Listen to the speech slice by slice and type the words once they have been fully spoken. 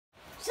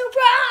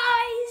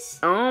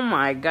Oh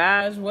my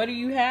gosh, what do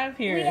you have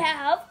here? We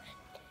have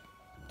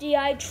the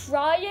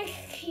hydraulic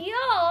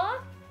claw.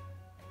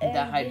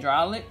 The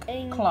hydraulic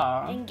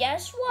claw. And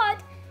guess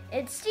what?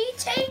 It's the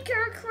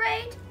tanker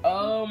crate.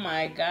 Oh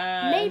my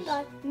gosh.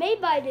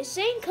 Made by the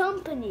same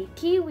company,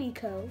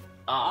 KiwiCo.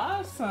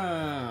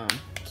 Awesome.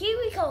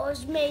 KiwiCo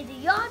has made the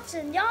yachts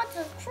and yachts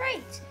of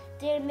crates.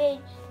 They made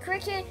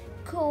cricket,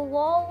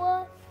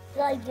 koala,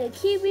 like the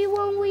kiwi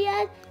one we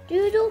had,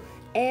 Doodle,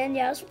 and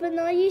last but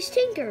not least,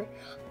 Tinker.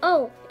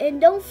 Oh, and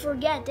don't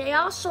forget, they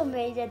also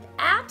made an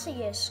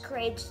Atlas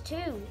crates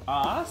too.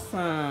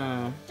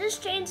 Awesome.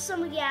 Just change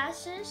some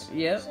gases.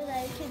 Yep. So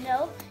that you can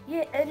know.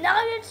 Yeah, and now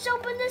let's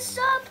open this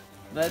up.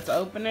 Let's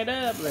open it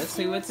up. Let's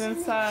see what's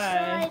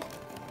inside.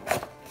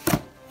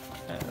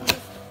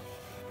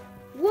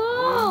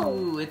 Whoa!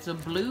 Ooh, it's a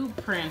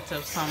blueprint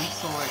of some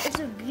sort. It's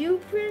a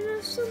blueprint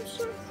of some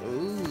sort.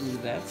 Ooh,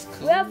 that's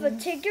cool. We have a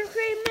Tinker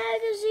Crate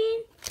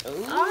magazine.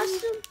 Ooh.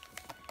 Awesome.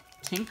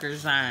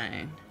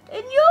 Tinkerzine.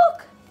 And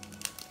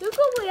look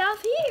what we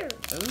have here.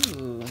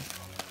 Ooh.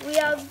 We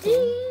have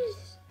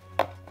these.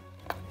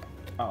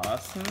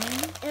 Awesome.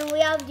 And we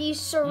have these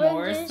syringes.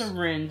 More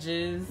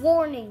syringes.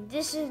 Warning,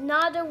 this is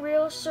not a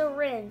real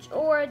syringe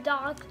or a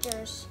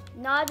doctor's.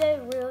 Not a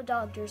real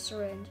doctor's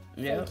syringe.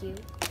 Yep. Thank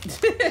you.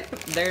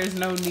 There's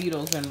no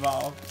needles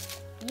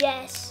involved.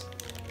 Yes.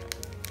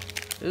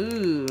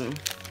 Ooh,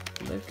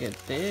 look at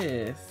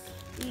this.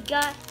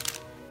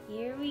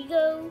 Here we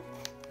go.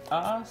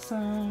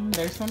 Awesome.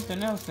 There's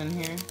something else in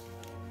here.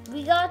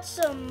 We got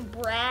some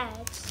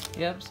brads.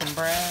 Yep, some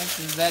brads.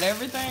 Is that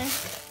everything?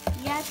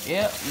 Yes.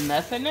 Yep,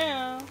 nothing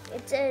else.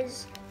 It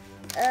says,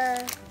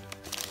 A.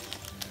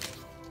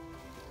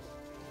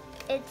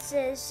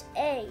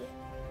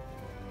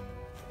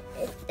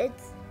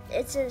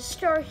 It says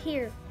start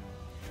here.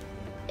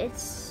 It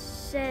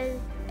says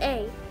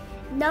A.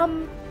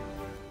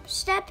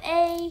 Step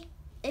A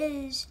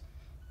is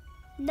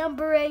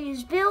number A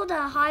is build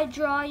a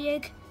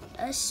hydraulic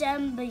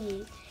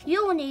assembly.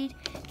 You'll need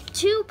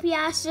 2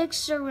 plastic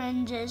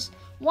syringes,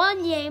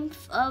 1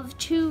 length of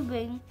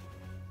tubing,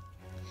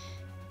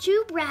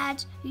 2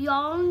 brads,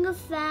 long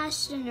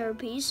fastener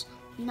piece,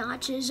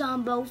 notches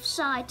on both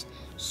sides,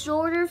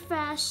 shorter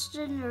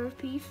fastener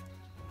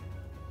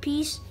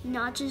piece,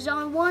 notches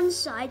on one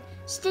side,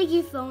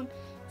 sticky foam,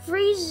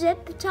 3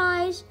 zip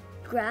ties,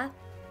 grab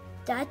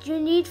that you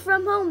need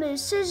from home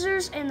is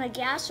scissors and a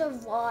glass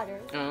of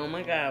water. Oh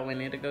my god, we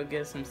need to go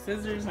get some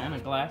scissors and a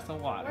glass of I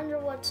water. wonder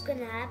what's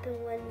gonna happen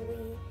when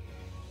we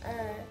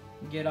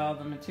get all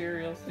the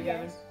materials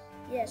together?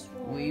 Yes,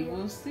 we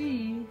will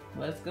see.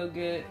 Let's go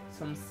get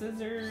some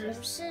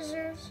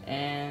scissors.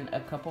 And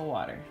a cup of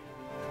water.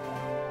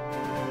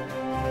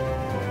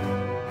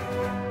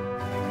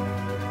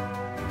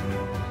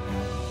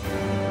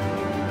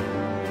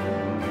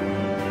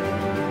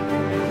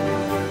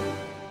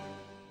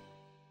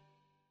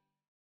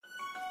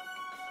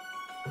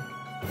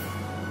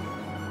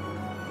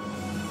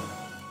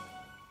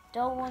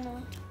 Don't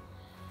wanna.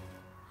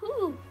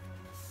 Whoo.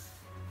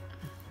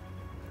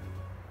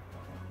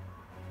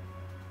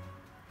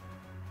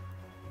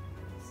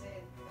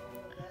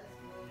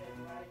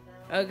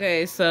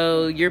 Okay,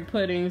 so you're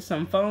putting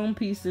some foam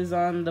pieces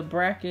on the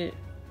bracket.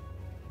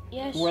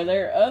 Yes. Were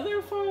there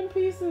other foam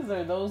pieces,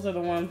 or those are the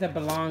ones that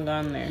belong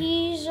on there?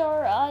 These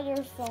are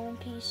other foam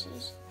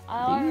pieces.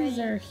 These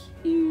are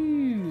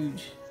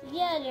huge.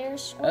 Yeah, they're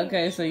square.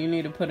 Okay, so you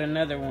need to put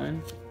another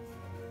one.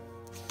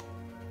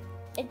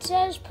 It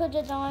says put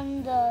it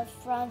on the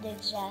front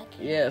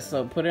exactly. Yeah,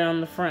 so put it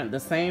on the front, the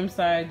same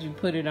side you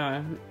put it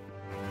on.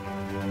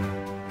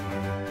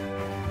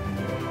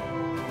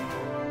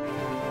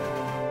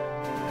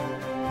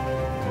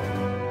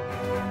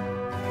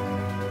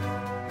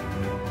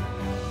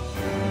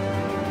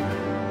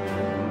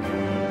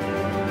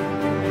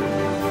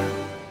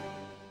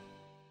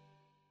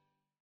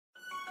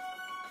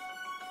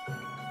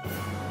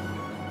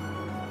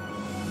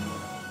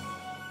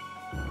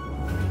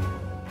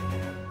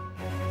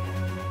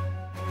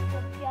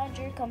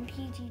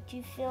 Competing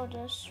to fill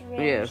the syringe.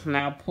 Yes,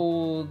 now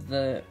pull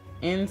the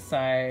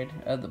inside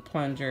of the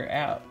plunger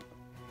out.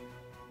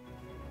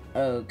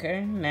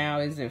 Okay, now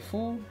is it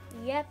full?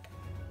 Yep.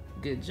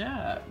 Good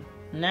job.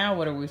 Now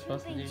what are we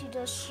supposed to do? To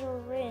the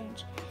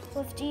syringe.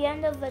 With the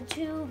end of the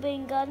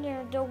tubing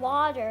under the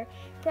water,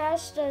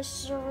 press the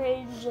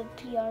syringe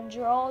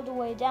plunger all the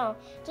way down.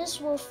 This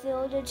will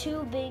fill the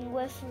tubing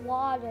with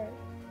water.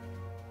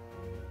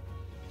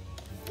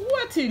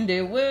 What in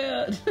the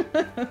world?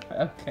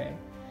 Okay.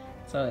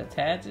 So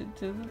attach it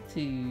to the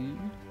tube.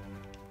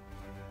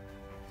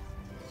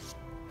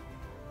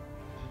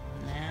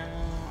 Now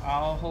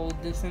I'll hold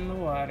this in the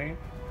water.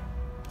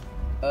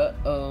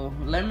 Uh-oh.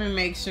 Let me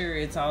make sure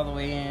it's all the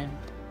way in.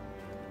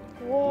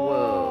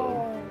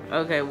 Whoa.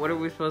 Okay, what are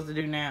we supposed to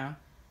do now?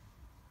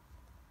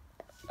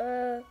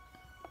 Let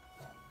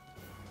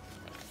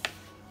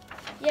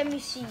me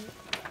see.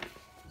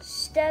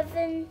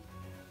 7.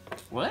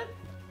 What?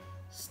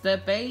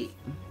 Step 8?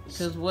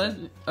 Because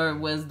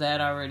was that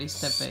already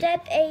step 8?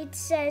 Step 8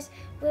 says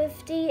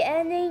With the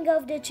ending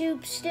of the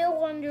tube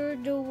still under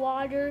the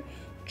water,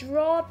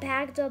 draw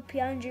back the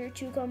plunger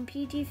to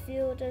completely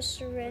fill the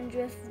syringe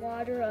with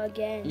water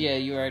again. Yeah,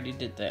 you already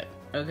did that.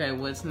 Okay,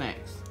 what's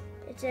next?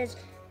 It says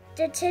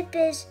the tip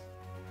is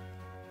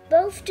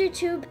both the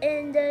tube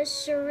and the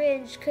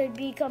syringe could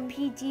be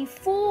completely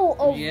full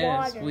of water.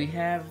 Yes, we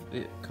have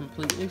it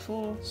completely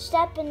full.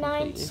 Step 9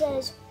 Completely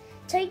says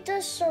take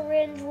the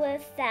syringe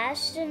with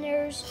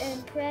fasteners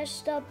and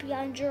press the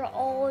plunger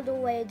all the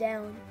way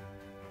down.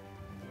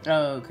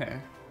 Oh, okay.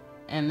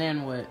 And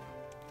then what?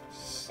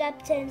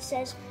 Step 10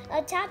 says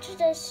attach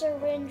the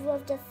syringe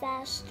with the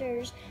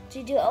fasteners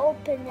to the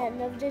open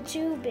end of the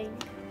tubing.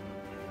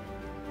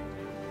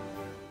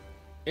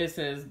 It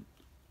says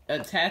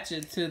attach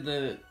it to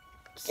the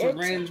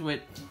syringe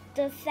with...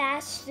 the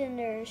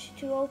fasteners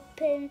to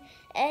open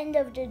end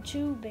of the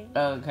tubing.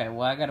 Okay,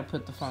 well, I gotta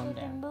put the phone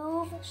down.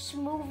 Move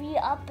smoothly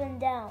up and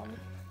down.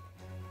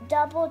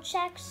 Double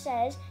check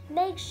says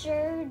make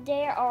sure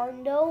there are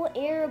no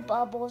air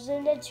bubbles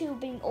in the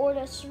tubing or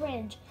the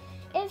syringe.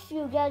 If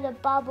you get a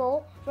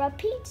bubble,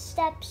 repeat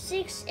step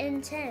 6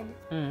 and 10.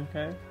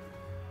 Okay.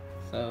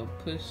 So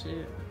push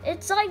it.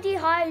 It's like the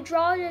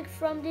hydraulic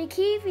from the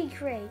Kiwi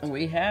crate.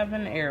 We have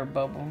an air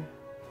bubble.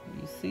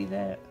 You see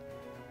that?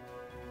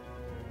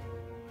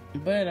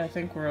 But I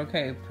think we're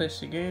okay.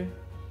 Push again.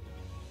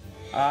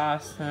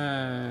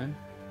 Awesome.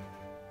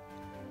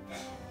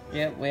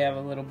 Yep, we have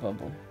a little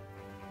bubble.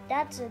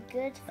 That's a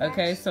good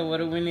Okay, so what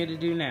do we need to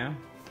do now?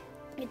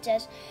 It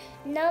says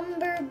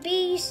number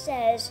B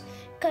says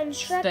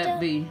construct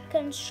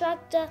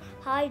a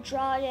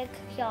hydraulic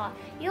yacht.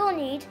 You'll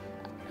need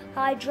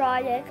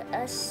hydraulic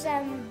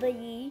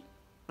assembly.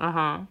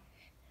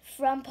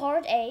 From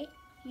part A,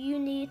 you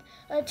need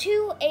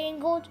two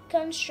angled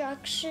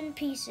construction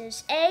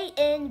pieces, A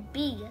and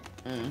B.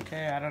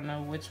 Okay, I don't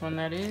know which one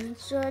that is.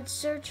 So let's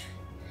search.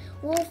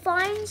 We'll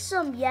find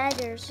some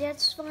letters.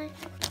 Let's find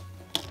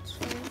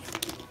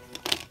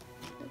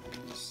the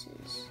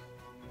pieces.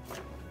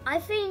 I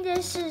think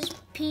this is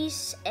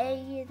piece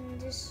A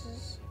and this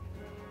is...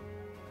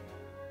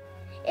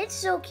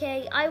 It's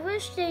okay. I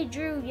wish they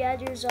drew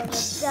letters on it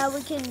so that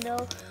we can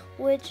know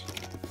which...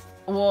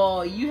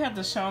 Well, you have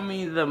to show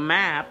me the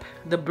map,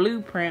 the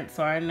blueprint,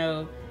 so I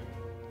know.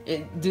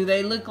 Do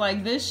they look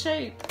like this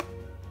shape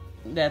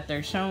that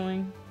they're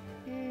showing?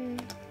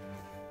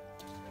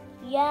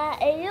 Yeah,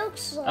 it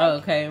looks like... Oh,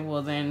 okay,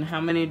 well then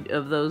how many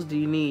of those do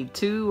you need?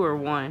 2 or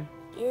 1?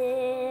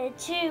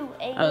 2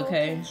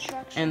 Okay,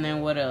 construction. and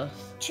then what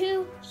else?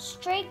 2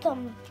 straight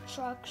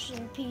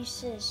construction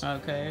pieces.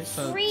 Okay,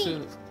 so 3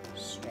 2.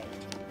 straight.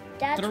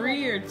 That's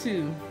 3 or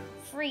 2?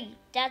 3.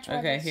 That's what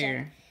Okay, it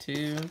here. said.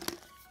 2.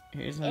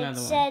 Here's another one. It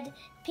said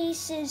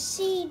pieces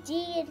C,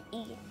 D, and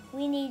E.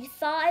 We need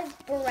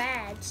 5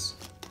 brads.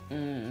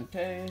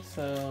 Okay,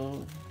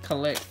 so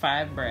collect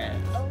 5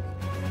 brads. Okay.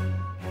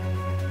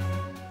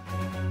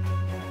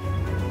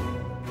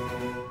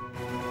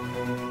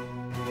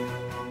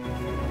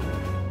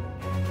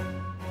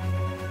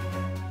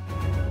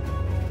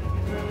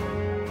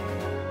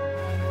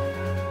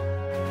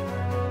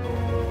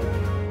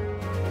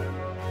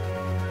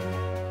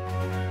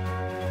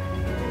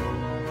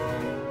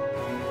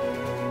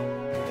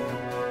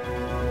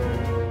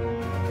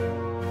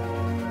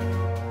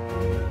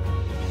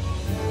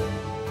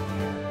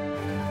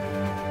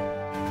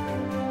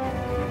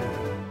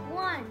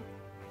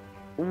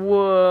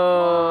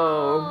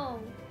 Whoa.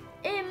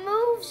 It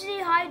moves the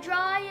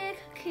hydraulic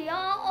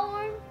claw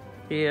arm.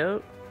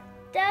 Yep.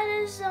 That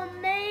is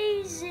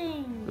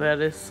amazing. That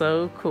is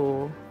so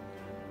cool.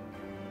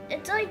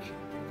 It's like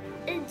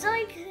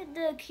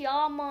the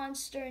claw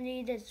monster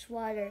needed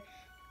water.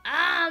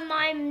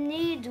 I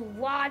need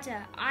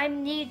water. I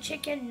need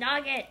chicken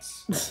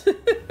nuggets.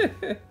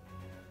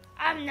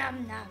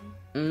 Nom nom.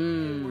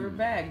 We're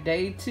back.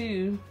 Day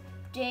 2.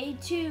 Day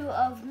 2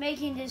 of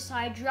making this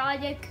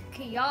hydraulic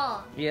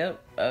claw.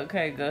 Yep.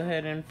 Okay, go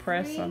ahead and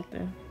press 3,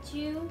 something.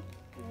 2,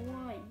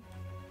 1.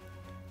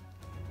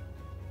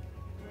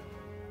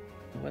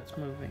 What's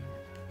moving?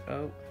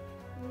 Oh.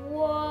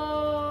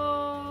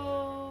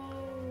 Whoa.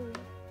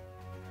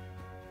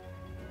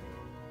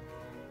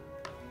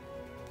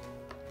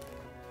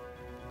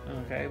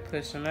 Okay,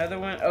 push another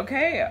one.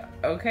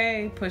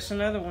 Okay, push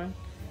another one.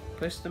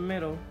 Push the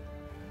middle.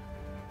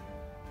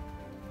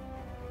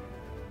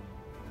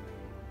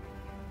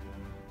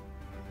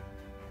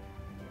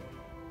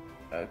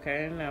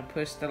 Okay, now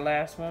push the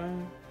last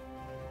one.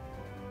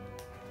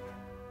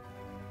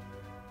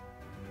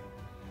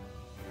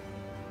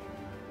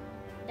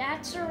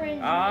 That's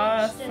syringe.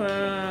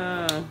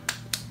 Awesome.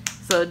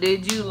 So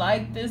did you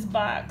like this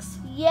box?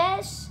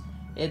 Yes.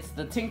 It's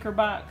the Tinker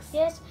box?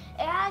 Yes.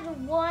 It had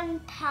one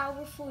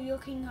powerful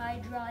looking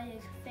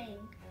hydraulic thing.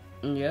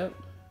 Yep.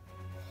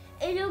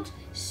 It looked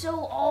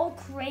so all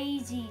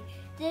crazy.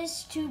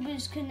 This tube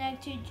is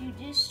connected to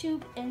this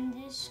tube and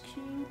this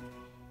tube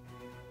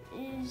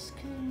is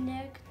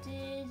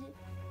connected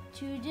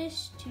to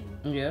this tube.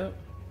 Yep.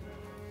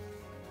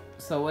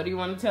 So what do you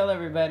want to tell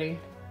everybody?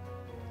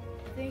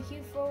 Thank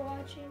you for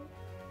watching.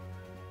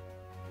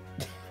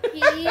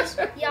 Please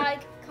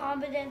like,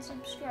 comment, and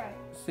subscribe.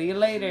 See you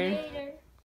later. See you later.